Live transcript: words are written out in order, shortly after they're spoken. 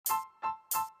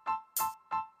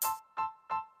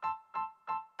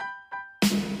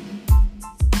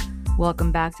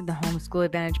Welcome back to the Homeschool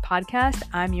Advantage podcast.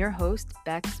 I'm your host,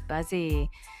 Bex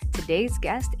Buzzy. Today's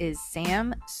guest is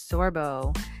Sam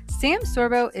Sorbo. Sam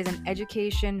Sorbo is an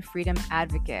education freedom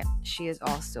advocate. She is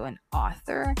also an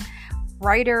author,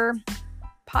 writer,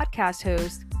 podcast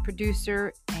host,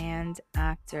 producer, and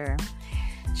actor.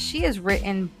 She has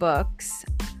written books.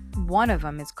 One of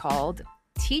them is called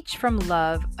Teach from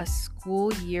Love, a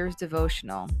School Year's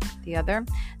Devotional. The other,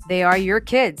 They Are Your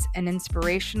Kids, an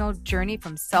inspirational journey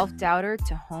from self-doubter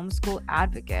to homeschool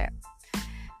advocate.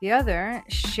 The other,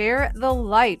 Share the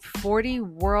Light, 40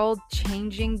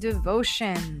 world-changing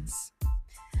devotions.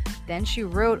 Then she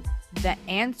wrote The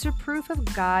Answer Proof of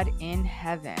God in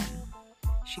Heaven.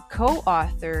 She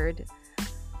co-authored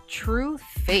True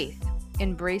Faith,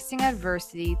 Embracing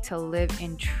Adversity to Live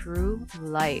in True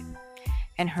Light.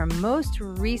 And her most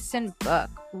recent book,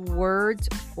 Words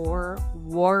for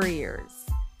Warriors,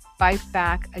 Fight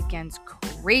Back Against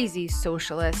Crazy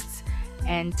Socialists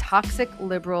and Toxic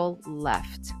Liberal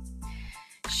Left.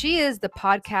 She is the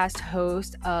podcast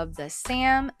host of The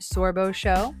Sam Sorbo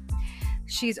Show.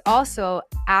 She's also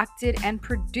acted and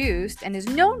produced and is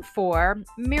known for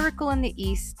Miracle in the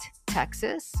East,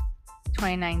 Texas,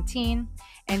 2019,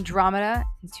 Andromeda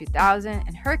in 2000,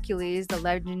 and Hercules, the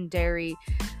legendary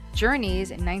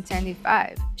Journeys in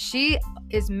 1995. She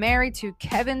is married to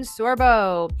Kevin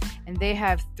Sorbo, and they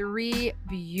have 3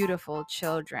 beautiful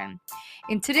children.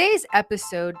 In today's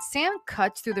episode, Sam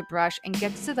cuts through the brush and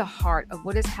gets to the heart of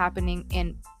what is happening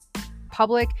in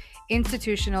public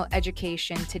institutional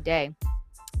education today.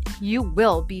 You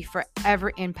will be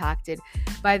forever impacted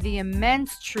by the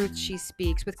immense truth she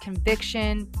speaks with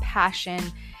conviction, passion,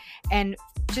 and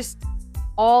just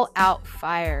all-out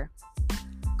fire.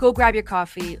 Go grab your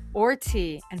coffee or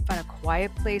tea and find a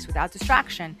quiet place without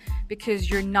distraction because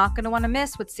you're not going to want to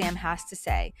miss what Sam has to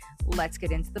say. Let's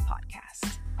get into the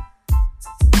podcast.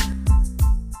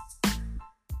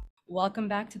 Welcome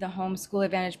back to the Homeschool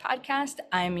Advantage podcast.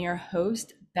 I'm your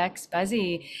host, Bex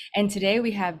Buzzy, and today we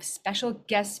have special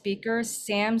guest speaker,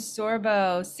 Sam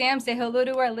Sorbo. Sam, say hello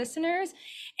to our listeners.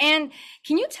 And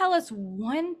can you tell us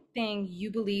one thing you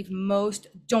believe most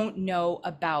don't know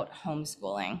about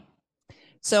homeschooling?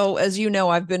 So, as you know,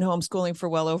 I've been homeschooling for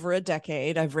well over a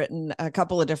decade. I've written a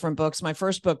couple of different books. My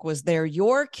first book was They're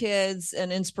Your Kids,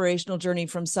 an inspirational journey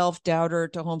from self-doubter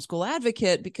to homeschool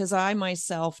advocate, because I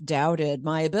myself doubted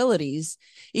my abilities.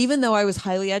 Even though I was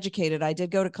highly educated, I did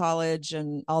go to college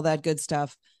and all that good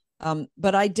stuff.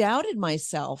 But I doubted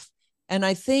myself. And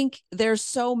I think there's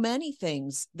so many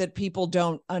things that people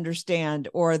don't understand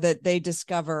or that they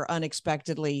discover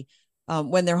unexpectedly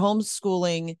when they're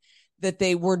homeschooling that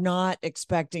they were not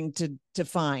expecting to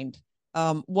find.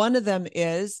 One of them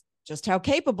is just how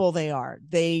capable they are.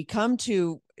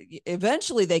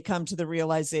 Eventually they come to the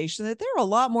realization that they're a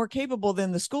lot more capable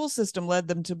than the school system led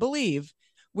them to believe,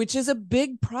 which is a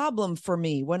big problem for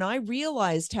me. When I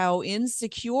realized how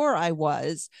insecure I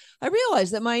was, I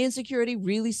realized that my insecurity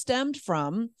really stemmed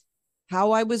from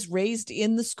how I was raised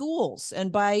in the schools.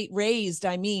 And by raised,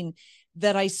 I mean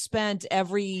that I spent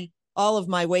all of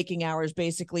my waking hours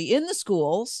basically in the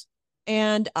schools,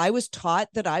 and I was taught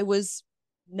that I was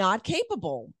not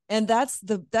capable. And that's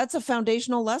a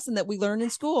foundational lesson that we learn in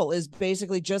school, is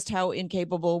basically just how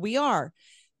incapable we are.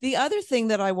 The other thing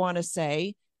that I want to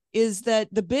say is that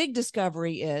the big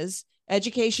discovery is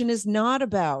education is not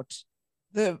about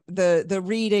the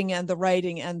reading and the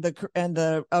writing and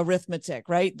the arithmetic,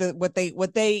 right? What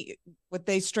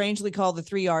they strangely call the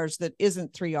 3 R's that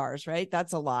isn't 3 R's, right?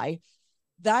 That's a lie.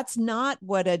 That's not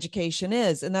what education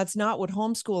is. And that's not what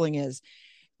homeschooling is.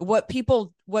 What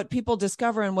people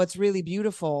discover, and what's really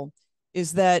beautiful,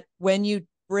 is that when you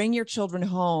bring your children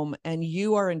home and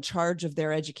you are in charge of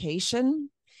their education,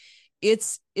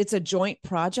 it's a joint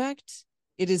project.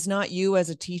 It is not you as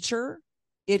a teacher.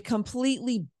 It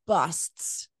completely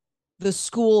busts the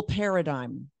school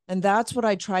paradigm. And that's what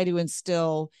I try to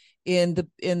instill in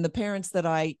the parents that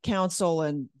I counsel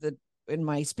and in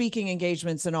my speaking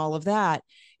engagements and all of that,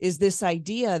 is this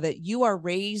idea that you are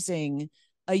raising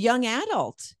a young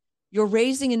adult. You're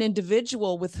raising an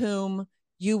individual with whom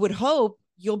you would hope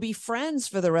you'll be friends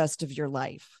for the rest of your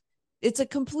life. It's a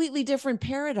completely different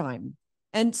paradigm.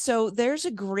 And so there's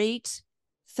a great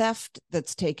theft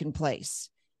that's taken place.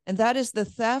 And that is the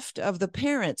theft of the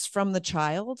parents from the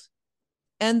child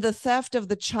and the theft of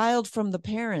the child from the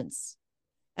parents.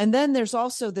 And then there's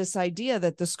also this idea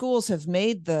that the schools have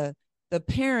made the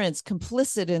parents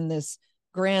complicit in this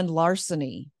grand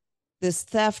larceny, this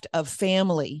theft of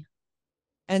family.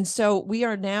 And so we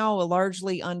are now a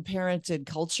largely unparented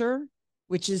culture,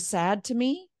 which is sad to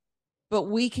me. but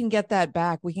we can get that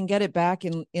back. We can get it back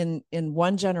in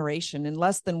one generation, in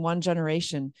less than one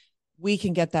generation. We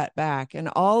can get that back. And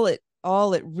all it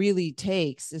really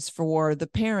takes is for the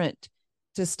parent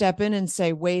to step in and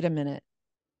say, wait a minute,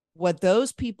 what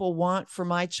those people want for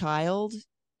my child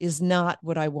is not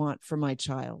what I want for my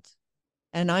child.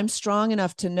 And I'm strong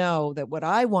enough to know that what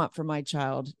I want for my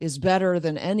child is better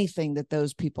than anything that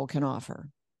those people can offer.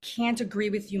 Can't agree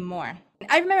with you more.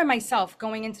 I remember myself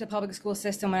going into the public school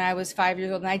system when I was 5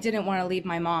 years old, and I didn't want to leave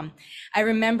my mom. I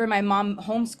remember my mom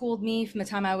homeschooled me from the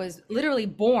time I was literally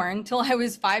born till I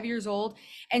was 5 years old.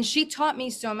 And she taught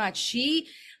me so much. She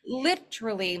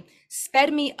literally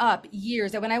sped me up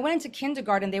years. That when I went into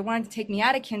kindergarten, they wanted to take me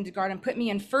out of kindergarten, put me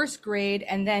in first grade.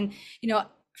 And then,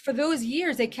 for those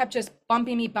years, they kept just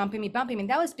bumping me. And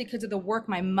that was because of the work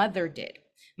my mother did.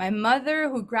 My mother,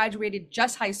 who graduated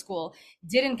just high school,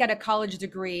 didn't get a college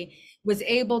degree, was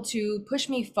able to push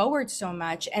me forward so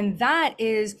much. And that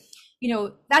is,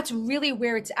 that's really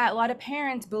where it's at. A lot of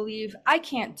parents believe, I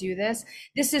can't do this.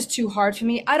 This is too hard for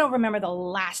me. I don't remember the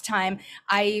last time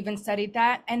I even studied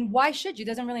that. And why should you? It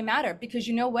doesn't really matter, because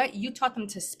you know what? You taught them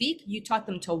to speak. You taught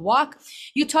them to walk.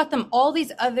 You taught them all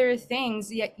these other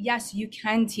things. Yet, yes, you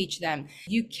can teach them.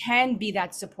 You can be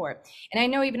that support. And I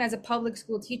know even as a public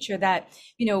school teacher that,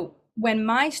 when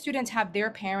my students have their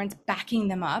parents backing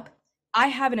them up, I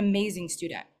have an amazing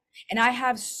student. And I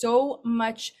have so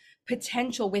much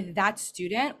potential with that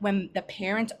student when the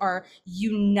parents are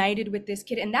united with this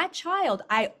kid. And that child,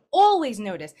 I always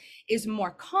notice, is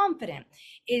more confident,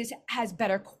 has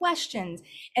better questions,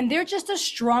 and they're just a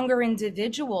stronger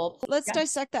individual. Let's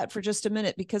dissect that for just a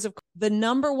minute, because of the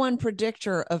number one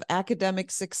predictor of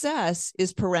academic success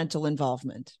is parental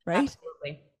involvement, right?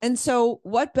 Absolutely. And so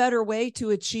what better way to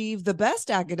achieve the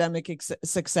best academic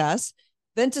success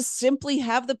than to simply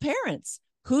have the parents?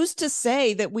 Who's to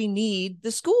say that we need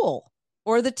the school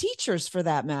or the teachers for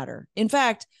that matter? In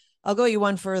fact, I'll go you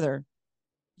one further.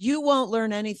 You won't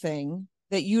learn anything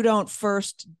that you don't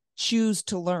first choose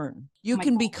to learn. You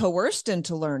can be coerced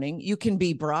into learning. You can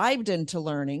be bribed into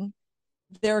learning.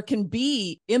 There can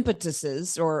be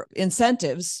impetuses or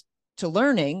incentives to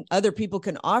learning. Other people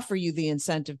can offer you the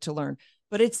incentive to learn,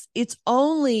 but it's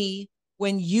only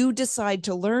when you decide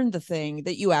to learn the thing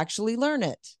that you actually learn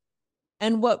it.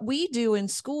 And what we do in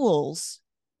schools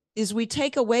is we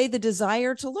take away the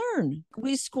desire to learn.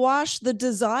 We squash the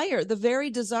desire, the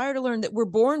very desire to learn that we're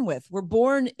born with. We're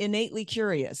born innately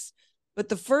curious. But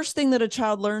the first thing that a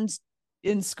child learns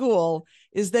in school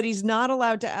is that he's not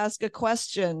allowed to ask a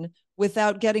question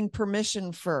without getting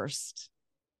permission first.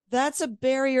 That's a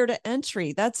barrier to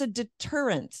entry. That's a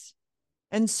deterrent.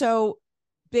 And so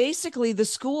basically the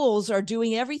schools are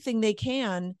doing everything they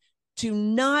can to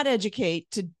not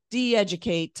educate, to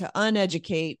de-educate, to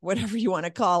uneducate, whatever you want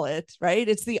to call it, right?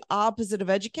 It's the opposite of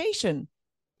education,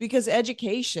 because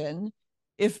education,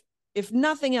 if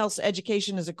nothing else,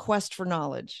 education is a quest for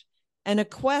knowledge. And a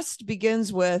quest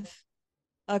begins with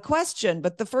a question.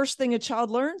 But the first thing a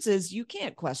child learns is you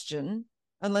can't question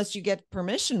unless you get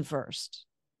permission first.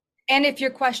 And if your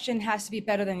question has to be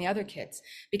better than the other kids,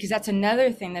 because that's another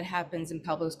thing that happens in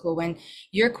public school. When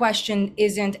your question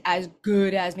isn't as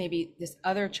good as maybe this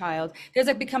other child, there's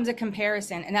becomes a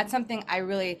comparison. And that's something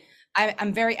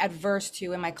I'm very adverse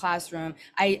to in my classroom.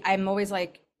 I'm always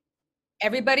like,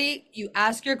 everybody, you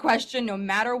ask your question no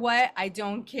matter what. I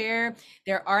don't care.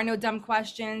 There are no dumb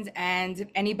questions. And if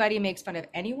anybody makes fun of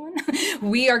anyone,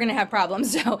 we are going to have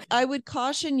problems. So I would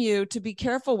caution you to be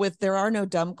careful with there are no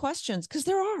dumb questions, because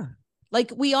there are.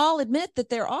 We all admit that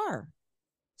there are.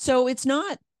 So it's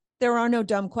not there are no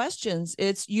dumb questions.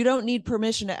 It's you don't need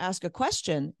permission to ask a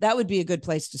question. That would be a good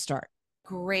place to start.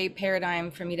 Great paradigm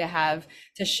for me to have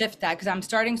to shift that, because I'm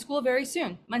starting school very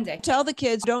soon, Monday. Tell the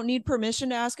kids don't need permission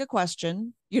to ask a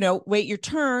question. Wait your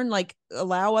turn,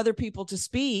 allow other people to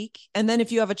speak. And then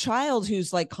if you have a child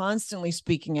who's constantly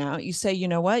speaking out, you say, you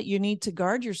know what, you need to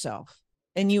guard yourself.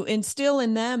 And you instill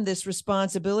in them this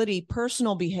responsibility,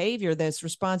 personal behavior, this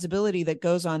responsibility that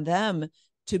goes on them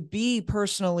to be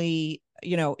personally,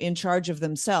 in charge of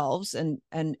themselves and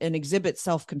exhibit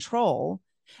self-control,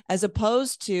 as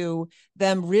opposed to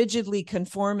them rigidly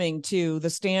conforming to the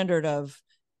standard of,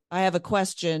 I have a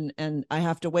question and I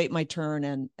have to wait my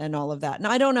turn and all of that. And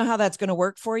I don't know how that's going to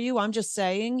work for you. I'm just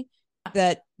saying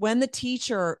that when the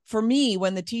teacher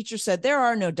said there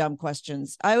are no dumb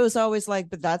questions, I was always like,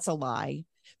 but that's a lie.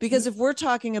 Because if we're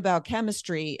talking about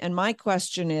chemistry and my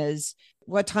question is,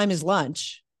 what time is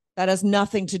lunch? That has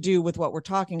nothing to do with what we're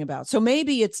talking about. So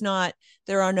maybe it's not,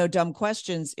 there are no dumb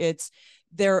questions. It's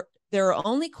there are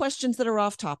only questions that are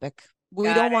off topic. We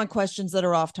don't want questions that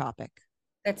are off topic.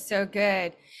 That's so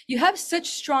good. You have such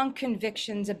strong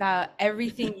convictions about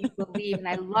everything you believe, and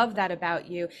I love that about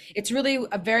you. It's really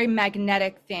a very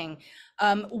magnetic thing.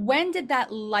 When did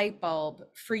that light bulb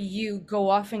for you go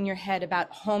off in your head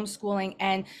about homeschooling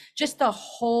and just the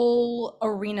whole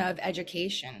arena of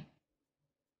education?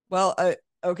 Well,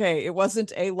 okay, it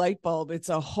wasn't a light bulb; it's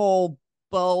a whole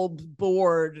bulb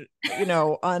board,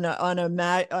 on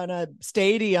a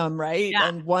stadium, right? Yeah.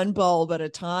 And one bulb at a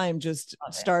time just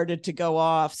Love it. started to go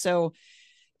off. So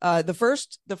the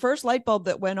first light bulb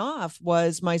that went off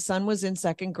was my son was in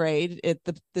second grade at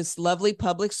this lovely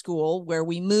public school where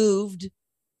we moved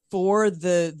for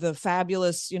the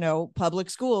fabulous public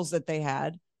schools that they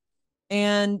had,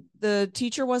 and the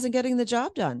teacher wasn't getting the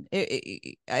job done.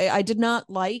 I did not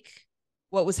like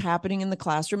what was happening in the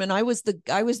classroom, and I was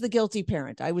the guilty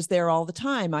parent. I was there all the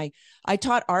time. I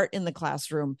taught art in the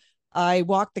classroom. I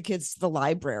walked the kids to the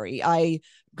library. I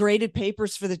graded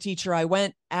papers for the teacher. I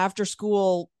went after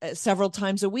school several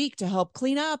times a week to help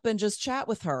clean up and just chat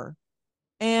with her.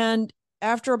 And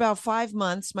after about 5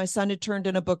 months, my son had turned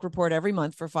in a book report every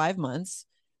month for 5 months.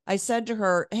 I said to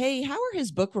her, "Hey, how are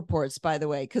his book reports, by the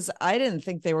way?" Because I didn't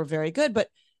think they were very good, but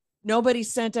nobody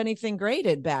sent anything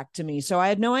graded back to me. So I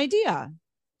had no idea.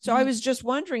 So I Mhm. was just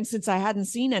wondering, since I hadn't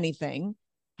seen anything,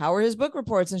 how are his book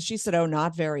reports? And she said, "Oh,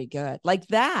 not very good." Like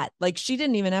that. Like she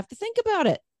didn't even have to think about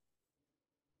it.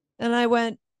 And I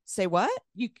went, "Say what?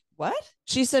 You what?"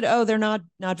 She said, "Oh, they're not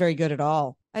very good at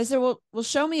all." I said, "Well,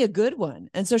 show me a good one."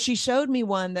 And so she showed me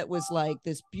one that was like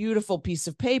this beautiful piece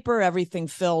of paper, everything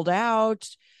filled out,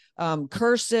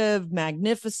 cursive,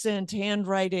 magnificent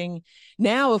handwriting.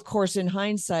 Now, of course, in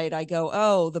hindsight, I go,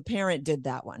 "Oh, the parent did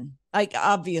that one." Like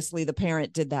obviously the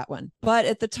parent did that one. But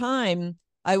at the time,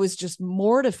 I was just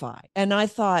mortified. And I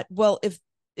thought, well,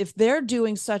 if they're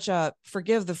doing such a,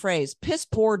 forgive the phrase, piss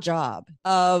poor job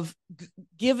of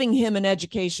giving him an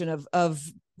education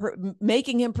of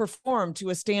making him perform to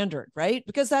a standard, right?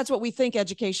 Because that's what we think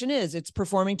education is. It's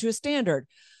performing to a standard.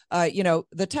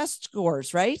 The test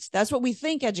scores, right? That's what we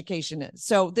think education is.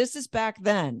 So this is back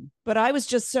then. But I was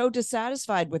just so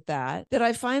dissatisfied with that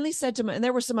I finally said to my, and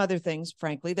there were some other things,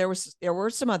 frankly, there were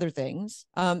some other things.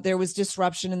 There was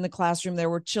disruption in the classroom. There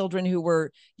were children who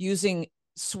were using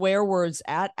swear words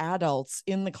at adults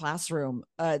in the classroom,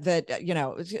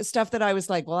 that stuff that I was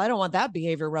like, well, I don't want that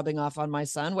behavior rubbing off on my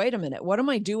son. Wait a minute, what am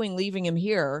I doing leaving him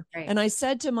here? Right. And I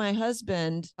said to my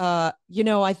husband,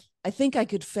 I think I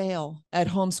could fail at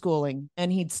homeschooling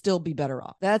and he'd still be better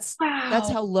off. That's Wow.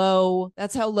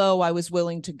 how low I was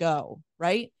willing to go,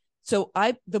 right? So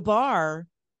the bar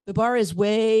is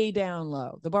way down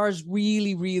low. The bar is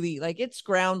really, really, like, it's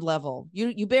ground level.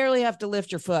 You barely have to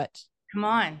lift your foot Come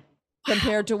on.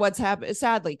 compared to what's happening,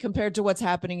 sadly, compared to what's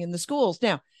happening in the schools.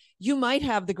 Now, you might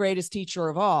have the greatest teacher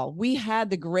of all. We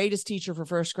had the greatest teacher for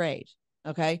first grade.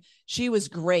 Okay. She was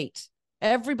great.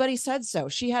 Everybody said so.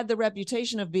 She had the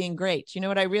reputation of being great. You know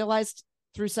what I realized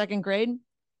through second grade?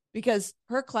 Because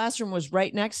her classroom was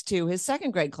right next to his second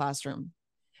grade classroom.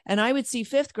 And I would see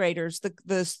fifth graders.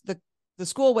 The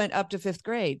school went up to fifth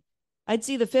grade. I'd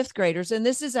see the fifth graders. And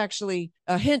this is actually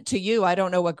a hint to you. I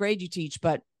don't know what grade you teach,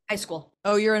 but High school.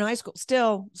 oh, you're in high school.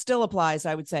 Still applies,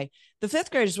 I would say. The fifth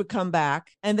graders would come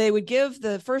back and they would give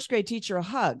the first grade teacher a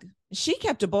hug. She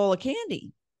kept a bowl of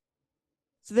candy.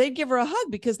 So they'd give her a hug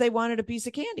because they wanted a piece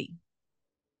of candy.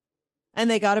 And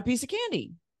they got a piece of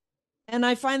candy. And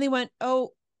I finally went,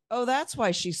 oh, that's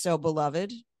why she's so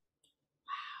beloved.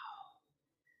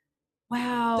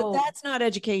 Wow. That's not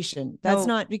education. That's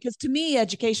No. not, because to me,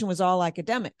 education was all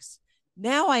academics.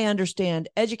 Now I understand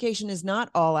education is not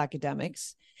all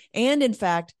academics. And in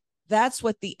fact, that's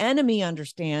what the enemy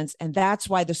understands. And that's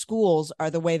why the schools are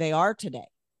the way they are today.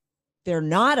 They're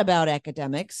not about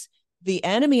academics. The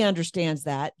enemy understands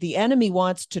that. The enemy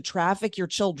wants to traffic your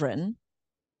children.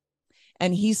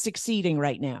 And he's succeeding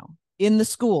right now in the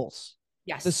schools.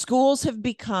 The Yes. schools have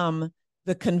become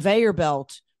the conveyor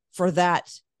belt for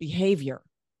that behavior.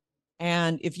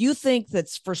 And if you think that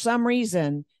for some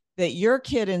reason that your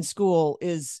kid in school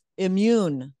is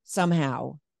immune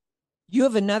somehow, you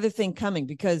have another thing coming,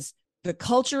 because the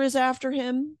culture is after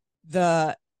him.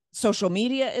 The social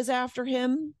media is after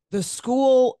him. The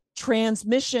school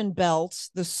transmission belt,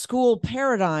 the school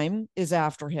paradigm is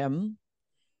after him.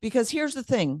 Because here's the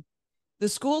thing. The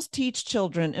schools teach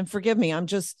children, and forgive me, I'm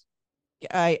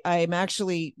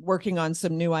actually working on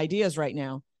some new ideas right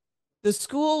now. The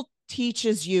school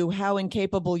teaches you how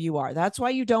incapable you are. That's why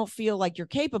you don't feel like you're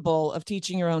capable of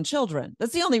teaching your own children.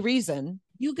 That's the only reason.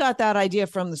 You got that idea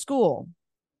from the school.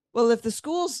 Well, if the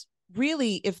schools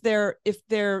really, if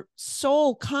their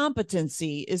sole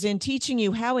competency is in teaching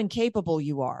you how incapable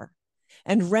you are,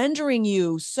 and rendering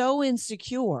you so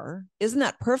insecure. Isn't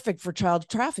that perfect for child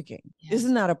trafficking? Yes.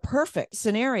 Isn't that a perfect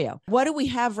scenario? What do we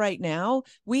have right now?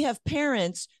 We have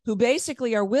parents who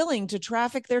basically are willing to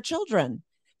traffic their children.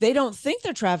 They don't think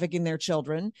they're trafficking their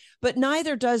children, but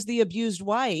neither does the abused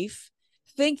wife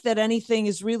think that anything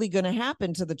is really going to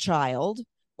happen to the child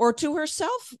or to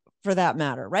herself for that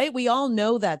matter, right? We all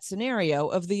know that scenario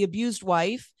of the abused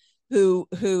wife who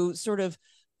sort of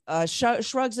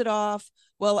shrugs it off.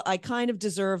 Well, I kind of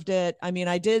deserved it. I mean,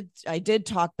 I did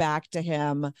talk back to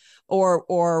him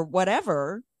or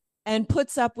whatever, and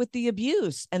puts up with the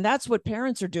abuse. And that's what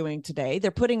parents are doing today.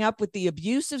 They're putting up with the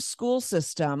abusive school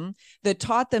system that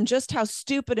taught them just how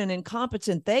stupid and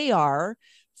incompetent they are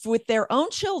with their own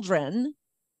children,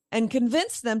 and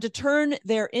convince them to turn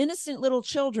their innocent little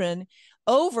children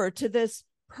over to this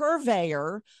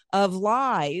purveyor of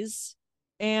lies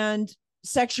and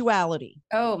sexuality.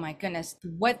 Oh my goodness.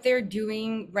 What they're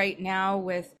doing right now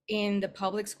within the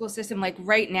public school system, like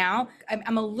right now,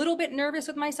 I'm a little bit nervous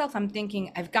with myself. I'm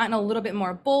thinking I've gotten a little bit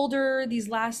more bolder these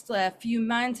last few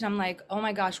months. And I'm like, oh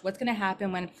my gosh, what's going to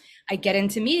happen when I get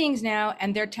into meetings now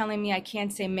and they're telling me I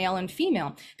can't say male and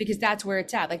female, because that's where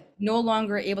it's at. Like no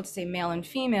longer able to say male and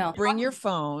female. Bring your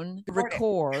phone,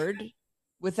 record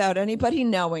without anybody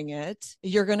knowing it.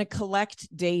 You're going to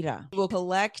collect data. We'll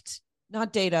collect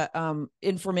not data,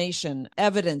 information,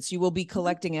 evidence. You will be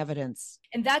collecting evidence.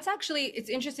 And that's actually, it's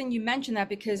interesting you mentioned that,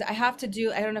 because I have to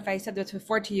do, I don't know if I said this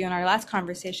before to you in our last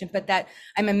conversation, but that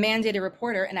I'm a mandated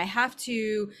reporter and I have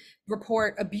to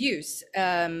report abuse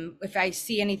if I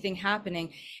see anything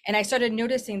happening. And I started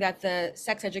noticing that the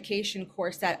sex education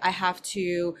course that I have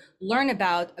to learn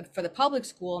about for the public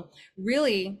school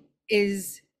really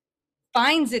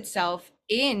finds itself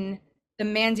in the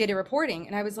mandated reporting.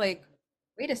 And I was like,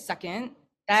 wait a second,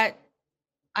 that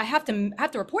I have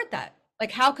to report that.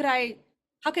 Like, how could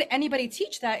anybody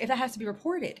teach that if that has to be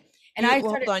reported? And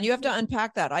hold on, you have to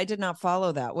unpack that. I did not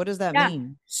follow that. What does that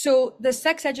mean? So the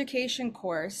sex education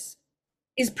course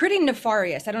is pretty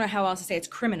nefarious. I don't know how else to say it. It's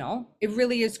criminal. It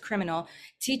really is criminal.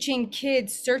 Teaching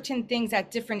kids certain things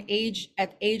at different age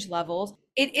levels.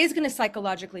 It is going to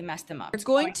psychologically mess them up. They're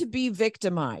going to be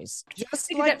victimized,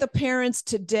 just like the parents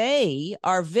today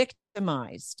are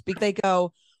victimized, because they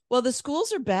go, well, the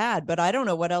schools are bad, but I don't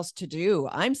know what else to do.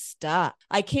 I'm stuck.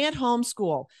 I can't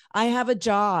homeschool. I have a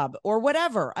job or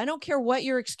whatever. I don't care what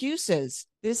your excuse is.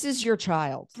 This is your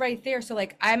child. Right there. So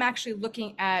like, I'm actually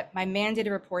looking at my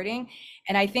mandated reporting,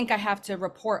 and I think I have to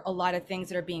report a lot of things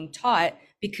that are being taught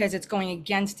because it's going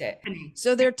against it.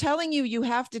 So they're telling you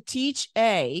have to teach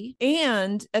A,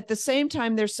 and at the same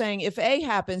time, they're saying if A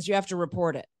happens, you have to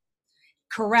report it.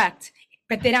 Correct.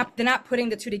 But they're not putting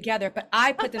the two together, but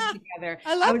I put them together.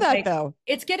 I love that though.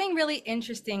 It's getting really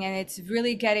interesting, and it's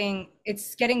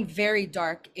getting very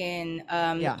dark in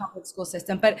the public school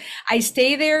system. But I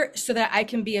stay there so that I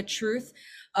can be a truth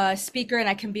speaker, and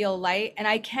I can be a light, and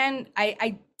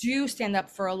I do stand up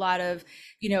for a lot of,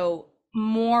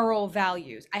 moral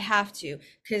values. I have to,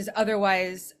 because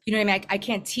otherwise, you know what I mean? I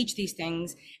can't teach these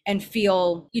things and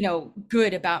feel,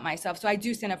 good about myself. So I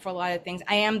do stand up for a lot of things.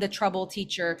 I am the trouble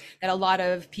teacher that a lot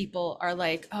of people are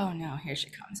like, oh no, here she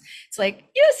comes. It's like,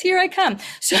 yes, here I come.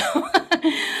 So,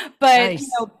 but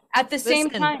nice. at the same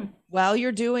time, while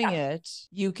you're doing it,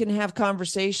 you can have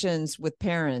conversations with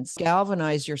parents,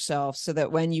 galvanize yourself so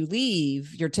that when you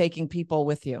leave, you're taking people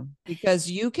with you,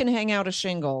 because you can hang out a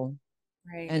shingle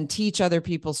and teach other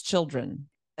people's children.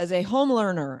 As a home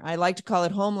learner, I like to call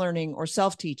it home learning or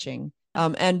self-teaching.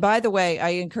 And by the way, I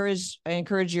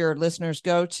encourage your listeners,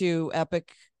 go to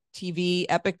Epic TV,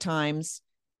 Epic Times,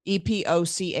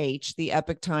 EPOCH, the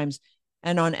Epic Times.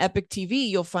 And on Epic TV,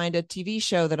 you'll find a TV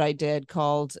show that I did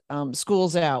called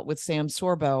School's Out with Sam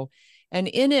Sorbo. And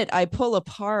in it, I pull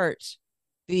apart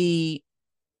the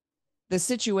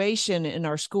situation in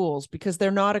our schools, because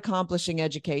they're not accomplishing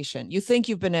education. You think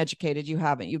you've been educated, you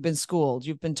haven't. You've been schooled.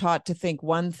 You've been taught to think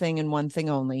one thing and one thing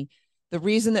only. The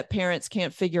reason that parents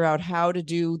can't figure out how to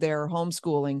do their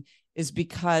homeschooling is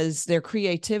because their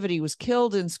creativity was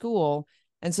killed in school,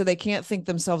 and so they can't think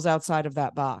themselves outside of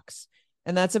that box.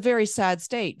 And that's a very sad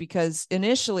state, because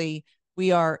initially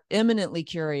we are eminently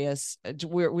curious.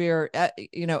 We're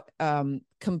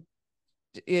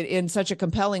in such a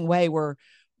compelling way. We're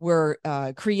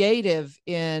creative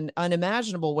in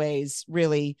unimaginable ways,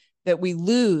 really, that we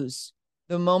lose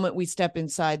the moment we step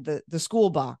inside the school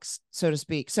box, so to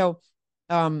speak. So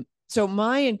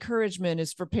my encouragement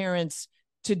is for parents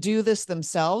to do this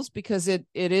themselves, because it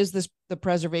is the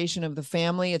preservation of the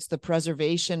family. It's the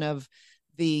preservation of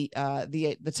the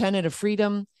tenet of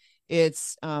freedom.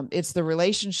 It's the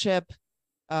relationship.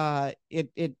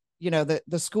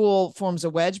 the school forms a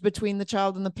wedge between the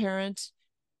child and the parent.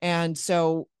 And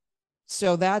so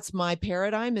that's my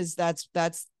paradigm, is that's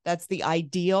the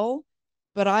ideal.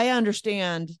 But I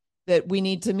understand that we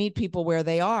need to meet people where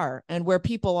they are, and where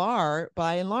people are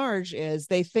by and large is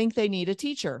they think they need a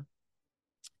teacher.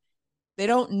 They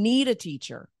don't need a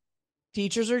teacher.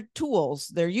 Teachers are tools.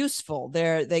 They're useful.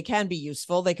 They can be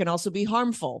useful. They can also be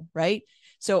harmful, right?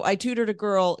 So I tutored a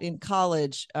girl in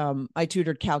college. I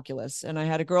tutored calculus, and I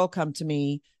had a girl come to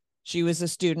me. She was a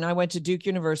student. I went to Duke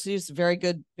University. It's a very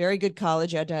good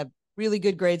college. You had to have really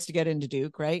good grades to get into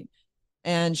Duke, right?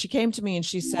 And she came to me and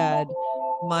she said,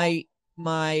 my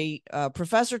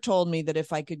professor told me that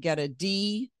if I could get a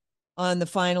D on the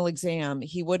final exam,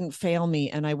 he wouldn't fail me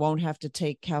and I won't have to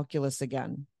take calculus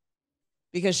again,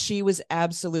 because she was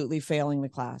absolutely failing the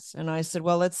class. And I said,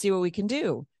 well, let's see what we can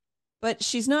do. But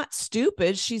she's not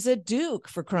stupid. She's a Duke,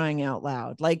 for crying out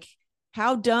loud. Like,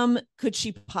 how dumb could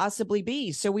she possibly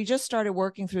be? So we just started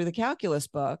working through the calculus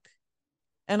book,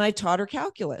 and I taught her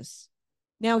calculus.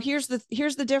 Now, here's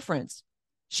the difference.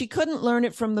 She couldn't learn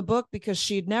it from the book because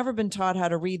she'd never been taught how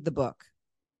to read the book.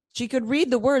 She could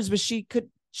read the words, but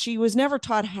she was never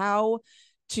taught how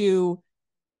to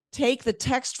take the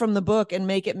text from the book and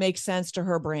make it make sense to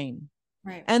her brain.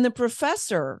 Right. And the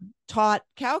professor taught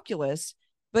calculus,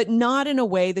 but not in a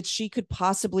way that she could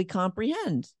possibly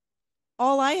comprehend.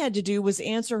 All I had to do was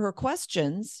answer her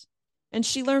questions, and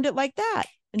she learned it like that.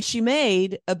 And she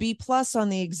made a B+ on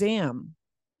the exam.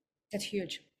 That's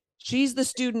huge. She's the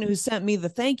student who sent me the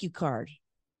thank you card.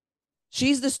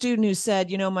 She's the student who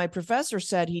said, my professor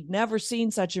said he'd never seen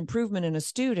such improvement in a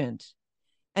student.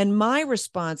 And my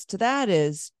response to that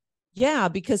is, yeah,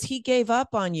 because he gave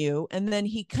up on you and then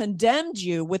he condemned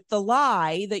you with the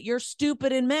lie that you're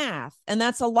stupid in math. And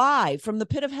that's a lie from the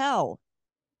pit of hell.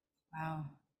 Wow.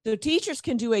 So teachers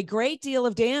can do a great deal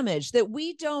of damage that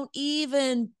we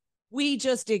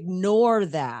just ignore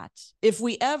that. If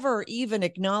we ever even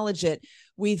acknowledge it,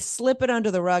 we slip it under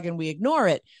the rug and we ignore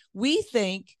it. We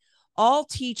think all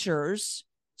teachers,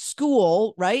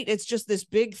 school, right? It's just this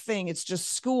big thing. It's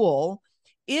just school.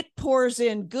 It pours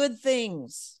in good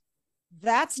things.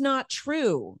 That's not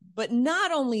true. But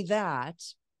not only that,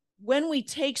 when we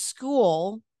take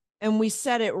school and we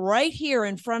set it right here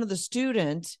in front of the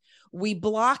student, we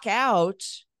block out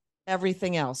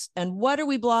everything else. And what are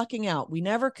we blocking out? We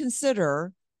never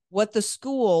consider what the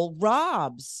school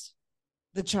robs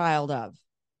the child of,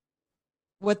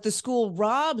 what the school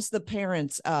robs the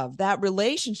parents of, that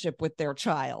relationship with their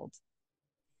child.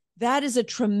 That is a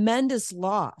tremendous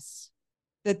loss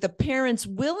that the parents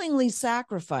willingly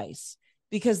sacrifice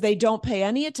because they don't pay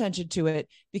any attention to it,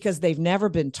 because they've never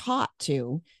been taught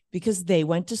to, because they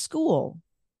went to school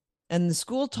and the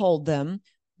school told them,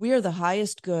 we are the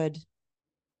highest good.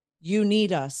 You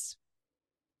need us,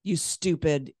 you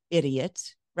stupid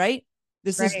idiot, right?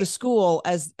 This is the school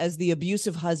as the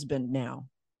abusive husband now.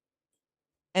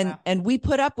 And we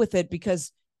put up with it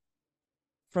because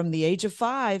from the age of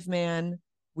 5, man,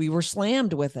 we were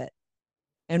slammed with it.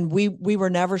 And we were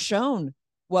never shown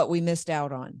what we missed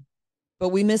out on. But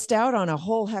we missed out on a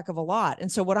whole heck of a lot.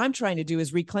 And so what I'm trying to do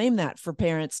is reclaim that for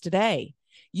parents today.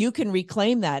 You can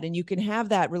reclaim that and you can have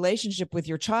that relationship with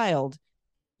your child.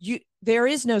 There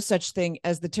is no such thing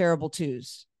as the terrible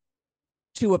twos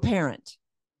to a parent.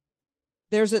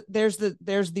 There's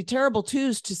the terrible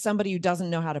twos to somebody who doesn't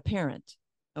know how to parent.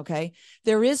 Okay.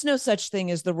 There is no such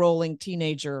thing as the rolling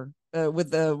teenager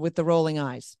with the rolling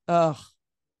eyes. Ugh,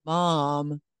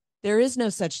 mom. There is no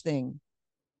such thing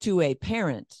to a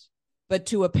parent, but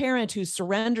to a parent who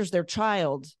surrenders their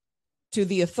child to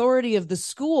the authority of the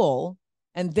school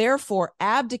and therefore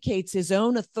abdicates his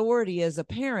own authority as a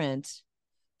parent,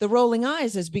 the rolling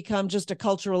eyes has become just a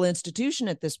cultural institution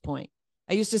at this point.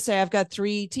 I used to say, I've got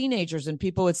 3 teenagers, and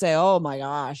people would say, oh my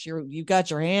gosh, you've got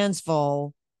your hands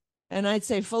full. And I'd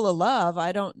say, full of love.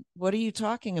 What are you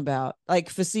talking about? Like,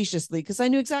 facetiously, because I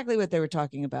knew exactly what they were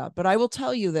talking about. But I will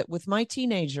tell you that with my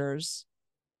teenagers,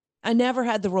 I never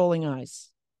had the rolling eyes.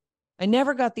 I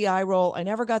never got the eye roll. I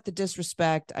never got the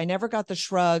disrespect. I never got the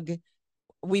shrug.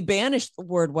 We banished the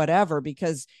word whatever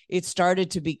because it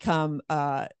started to become,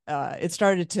 it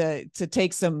started to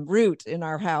take some root in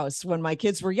our house when my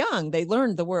kids were young. They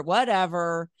learned the word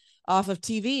whatever off of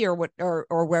TV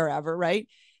or wherever, right?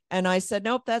 And I said,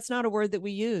 nope, that's not a word that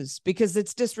we use because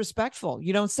it's disrespectful.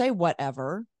 You don't say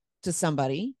whatever to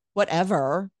somebody,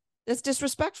 whatever. That's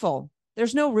disrespectful.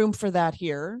 There's no room for that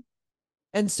here.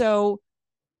 And so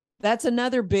that's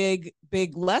another big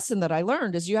lesson that I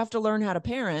learned is you have to learn how to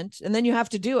parent and then you have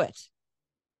to do it.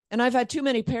 And I've had too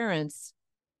many parents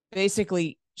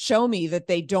basically show me that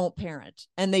they don't parent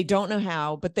and they don't know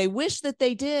how, but they wish that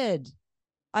they did.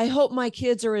 I hope my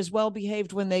kids are as well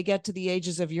behaved when they get to the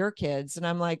ages of your kids. And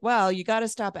I'm like, well, you got to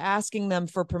stop asking them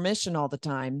for permission all the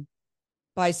time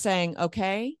by saying,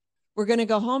 okay, we're going to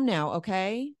go home now.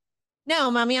 Okay.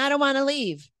 No, mommy, I don't want to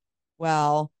leave.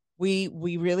 Well, we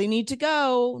really need to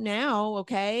go now.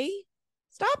 Okay.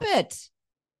 Stop it.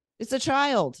 It's a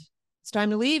child. It's time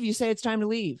to leave. You say it's time to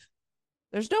leave.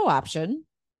 There's no option.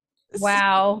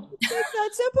 Wow. It's that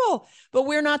simple. But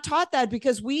we're not taught that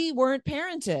because we weren't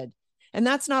parented. And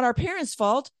that's not our parents'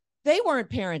 fault. They weren't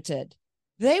parented.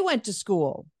 They went to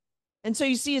school. And so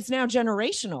you see, it's now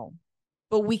generational,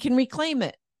 but we can reclaim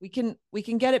it. We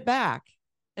can get it back.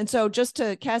 And so just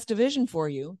to cast a vision for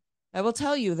you, I will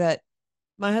tell you that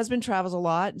my husband travels a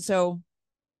lot. And so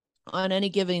on any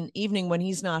given evening when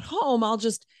he's not home, I'll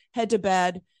just head to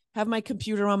bed, have my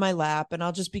computer on my lap, and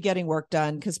I'll just be getting work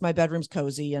done because my bedroom's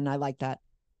cozy and I like that.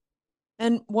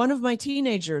 And one of my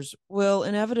teenagers will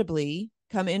inevitably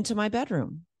come into my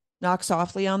bedroom, knock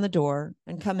softly on the door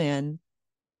and come in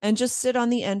and just sit on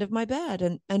the end of my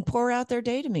bed and pour out their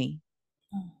day to me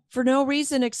for no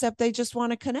reason except they just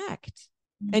want to connect.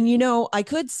 And, I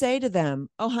could say to them,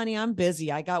 oh, honey, I'm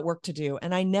busy. I got work to do.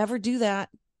 And I never do that.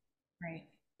 Right.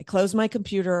 I close my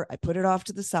computer, I put it off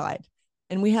to the side,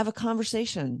 and we have a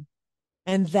conversation.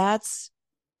 And that's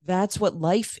what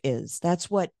life is. That's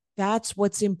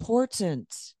what's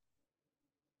important.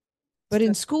 But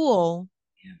in school,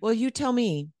 well, you tell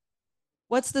me,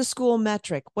 what's the school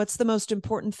metric? What's the most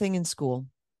important thing in school?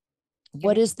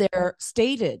 What is their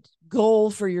stated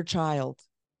goal for your child?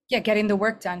 Yeah, getting the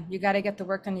work done. You got to get the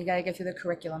work done. You got to get through the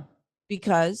curriculum.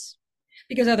 Because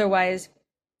Otherwise,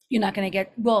 you're not going to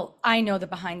get, well, I know the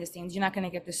behind the scenes, you're not going to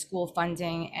get the school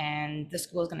funding and the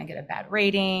school is going to get a bad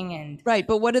rating. And right.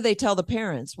 But what do they tell the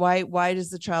parents? Why does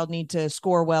the child need to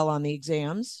score well on the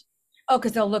exams? Oh,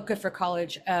 because they'll look good for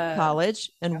college.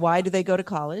 College. And why do they go to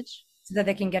college? So that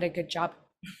they can get a good job.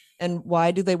 And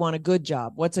why do they want a good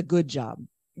job? What's a good job?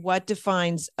 What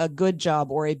defines a good job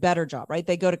or a better job, right?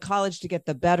 They go to college to get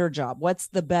the better job. What's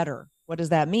the better? What does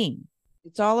that mean?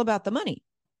 It's all about the money.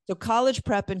 So college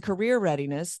prep and career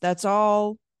readiness, that's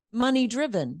all money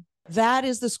driven. That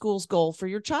is the school's goal for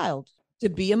your child, to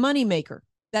be a moneymaker.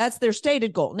 That's their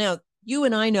stated goal. Now, you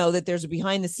and I know that there's a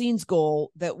behind the scenes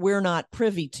goal that we're not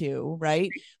privy to, right?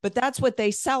 But that's what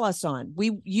they sell us on.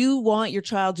 You want your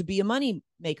child to be a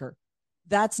moneymaker.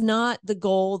 That's not the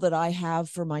goal that I have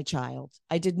for my child.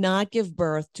 I did not give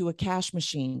birth to a cash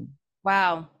machine.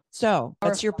 Wow. So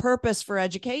that's your purpose for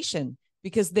education,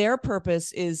 because their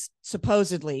purpose is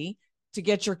supposedly to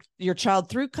get your child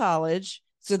through college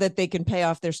so that they can pay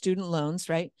off their student loans,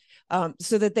 right?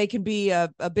 So that they can be a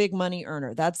big money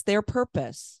earner. That's their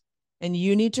purpose. And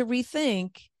you need to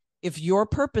rethink if your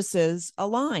purposes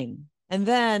align. And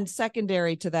then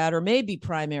secondary to that, or maybe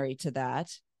primary to that,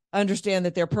 understand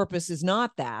that their purpose is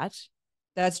not that.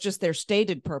 That's just their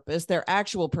stated purpose. Their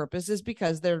actual purpose is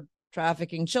because they're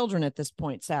trafficking children at this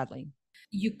point, sadly.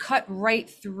 You cut right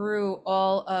through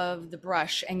all of the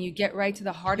brush and you get right to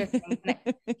the heart of things.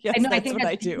 Yes, I think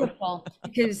that's beautiful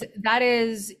because that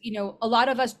is, a lot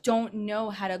of us don't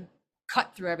know how to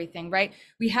cut through everything, right?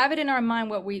 We have it in our mind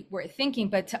what we're thinking,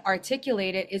 but to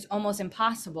articulate it is almost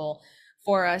impossible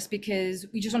for us because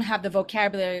we just don't have the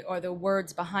vocabulary or the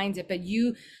words behind it. But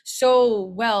you so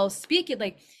well speak it.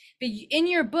 But in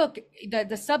your book,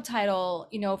 the subtitle,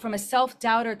 from a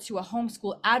self-doubter to a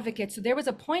homeschool advocate. So there was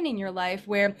a point in your life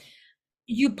where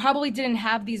you probably didn't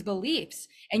have these beliefs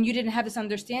and you didn't have this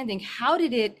understanding. How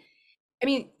did it,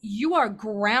 you are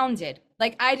grounded.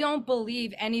 I don't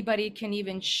believe anybody can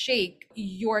even shake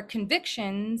your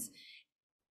convictions.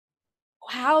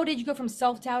 How did you go from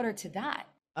self-doubter to that?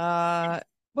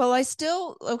 Well, I'm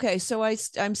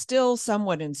still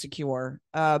somewhat insecure,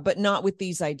 but not with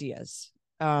these ideas.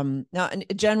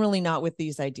 Generally not with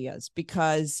these ideas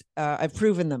because I've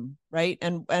proven them, right?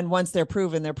 And once they're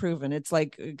proven, they're proven. It's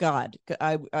like God.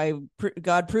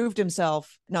 God proved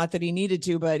himself, not that he needed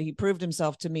to, but he proved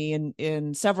himself to me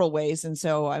in several ways, and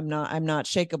so I'm not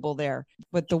shakeable there.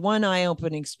 But the one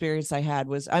eye-opening experience I had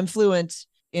was I'm fluent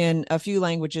in a few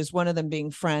languages, one of them being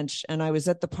French. And I was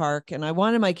at the park and I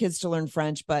wanted my kids to learn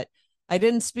French, but I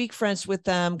didn't speak French with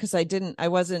them because I did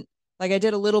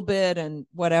a little bit and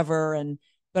whatever.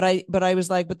 But I was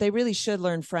like, but they really should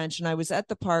learn French. And I was at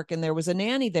the park and there was a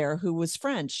nanny there who was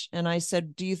French. And I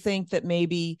said, do you think that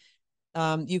maybe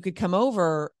you could come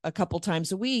over a couple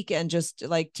times a week and just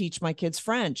teach my kids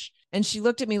French? And she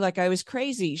looked at me like I was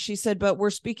crazy. She said, but we're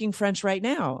speaking French right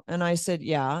now. And I said,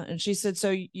 yeah. And she said,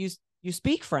 so you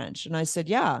speak French? And I said,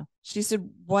 yeah. She said,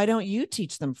 why don't you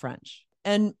teach them French?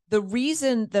 And the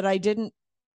reason that I didn't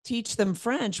teach them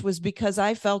French was because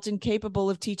I felt incapable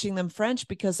of teaching them French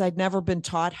because I'd never been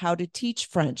taught how to teach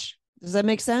French. Does that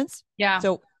make sense? Yeah.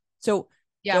 So, so,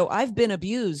 Yeah. so I've been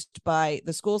abused by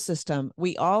the school system.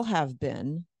 We all have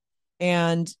been,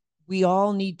 and we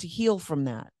all need to heal from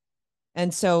that.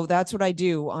 And so that's what I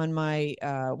do on my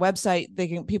website.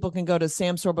 People can go to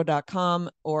samsorbo.com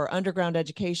or Underground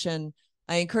Education.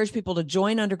 I encourage people to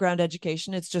join Underground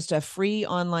Education. It's just a free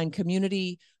online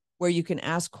community where you can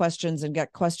ask questions and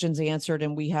get questions answered.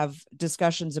 And we have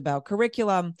discussions about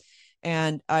curriculum.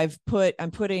 And I'm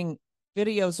putting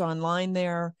videos online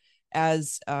there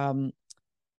as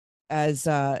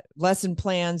lesson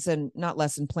plans, and not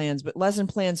lesson plans, but lesson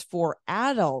plans for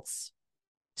adults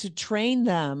to train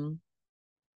them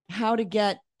how to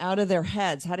get out of their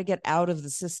heads, how to get out of the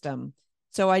system.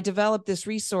 So I developed this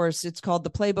resource. It's called the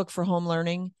Playbook for Home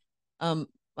Learning. I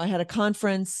had a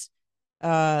conference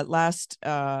last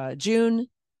June,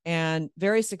 and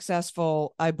very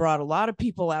successful. I brought a lot of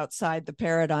people outside the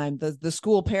paradigm, the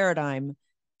school paradigm,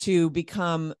 to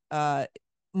become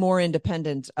more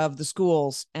independent of the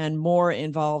schools and more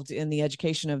involved in the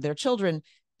education of their children.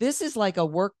 This is like a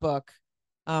workbook.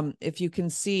 If you can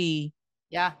see,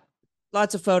 Yeah.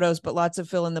 lots of photos, but lots of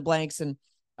fill in the blanks. And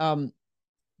I'm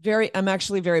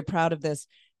actually very proud of this.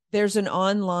 There's an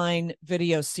online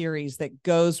video series that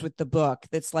goes with the book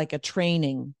that's like a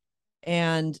training.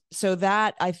 And so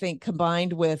that, I think,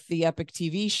 combined with the Epic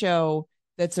TV show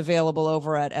that's available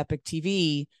over at Epic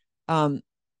TV,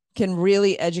 can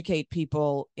really educate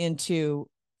people into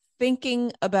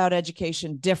thinking about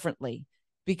education differently,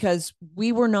 because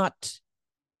we were not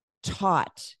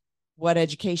taught what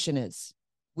education is.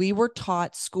 We were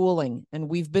taught schooling, and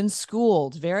we've been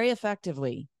schooled very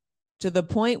effectively to the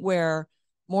point where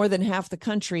more than half the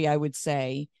country, I would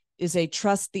say, is a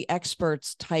trust the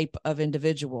experts type of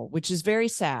individual, which is very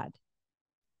sad,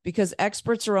 because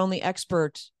experts are only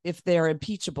expert if they're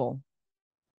impeachable,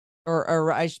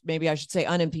 or maybe I should say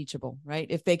unimpeachable, right?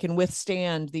 If they can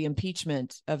withstand the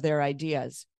impeachment of their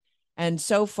ideas. And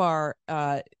so far,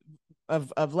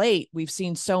 of late, we've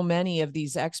seen so many of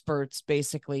these experts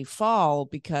basically fall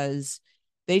because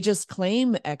they just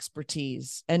claim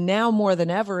expertise. And now more than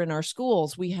ever in our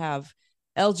schools, we have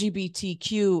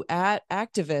LGBTQ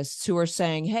activists who are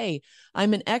saying, hey,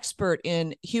 I'm an expert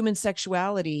in human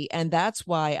sexuality, and that's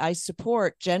why I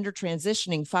support gender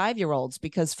transitioning 5-year-olds,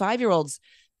 because 5-year-olds,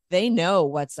 they know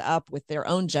what's up with their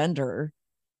own gender,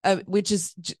 which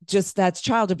is just, that's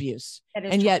child abuse.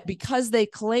 And yet, because they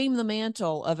claim the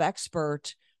mantle of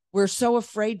expert, we're so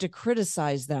afraid to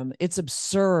criticize them. It's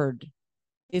absurd.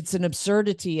 It's an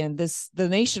absurdity, and the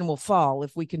nation will fall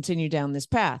if we continue down this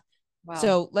path. Wow.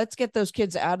 So let's get those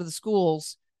kids out of the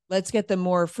schools. Let's get them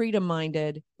more freedom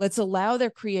minded. Let's allow their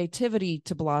creativity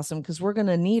to blossom, because we're going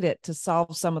to need it to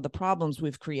solve some of the problems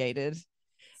we've created.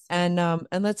 And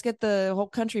let's get the whole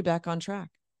country back on track.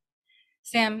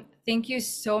 Sam, thank you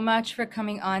so much for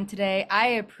coming on today. I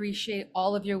appreciate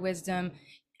all of your wisdom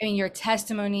and your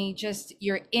testimony, just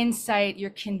your insight, your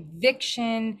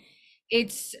conviction.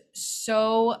 It's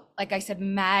so, like I said,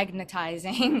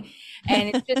 magnetizing, and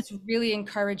it's just really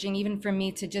encouraging even for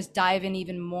me to just dive in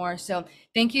even more. So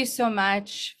thank you so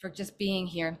much for just being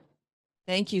here.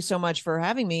 Thank you so much for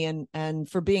having me, and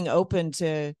for being open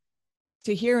to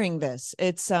hearing this.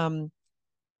 It's not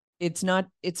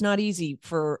easy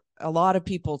for a lot of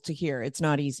people to hear. It's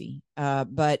not easy,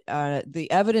 but the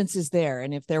evidence is there,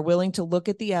 and if they're willing to look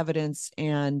at the evidence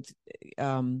and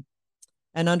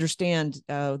understand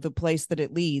the place that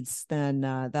it leads, then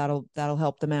that'll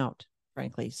help them out,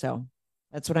 frankly. So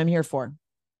that's what I'm here for.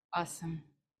 Awesome.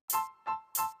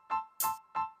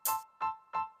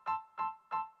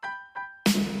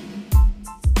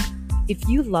 If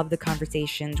you love the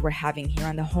conversations we're having here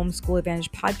on the Homeschool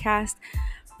Advantage podcast,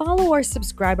 follow or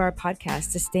subscribe our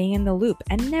podcast to stay in the loop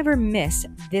and never miss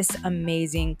this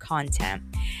amazing content.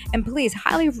 And please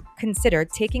highly consider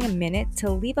taking a minute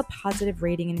to leave a positive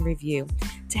rating and review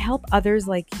to help others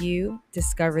like you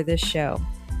discover this show.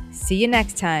 See you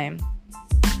next time.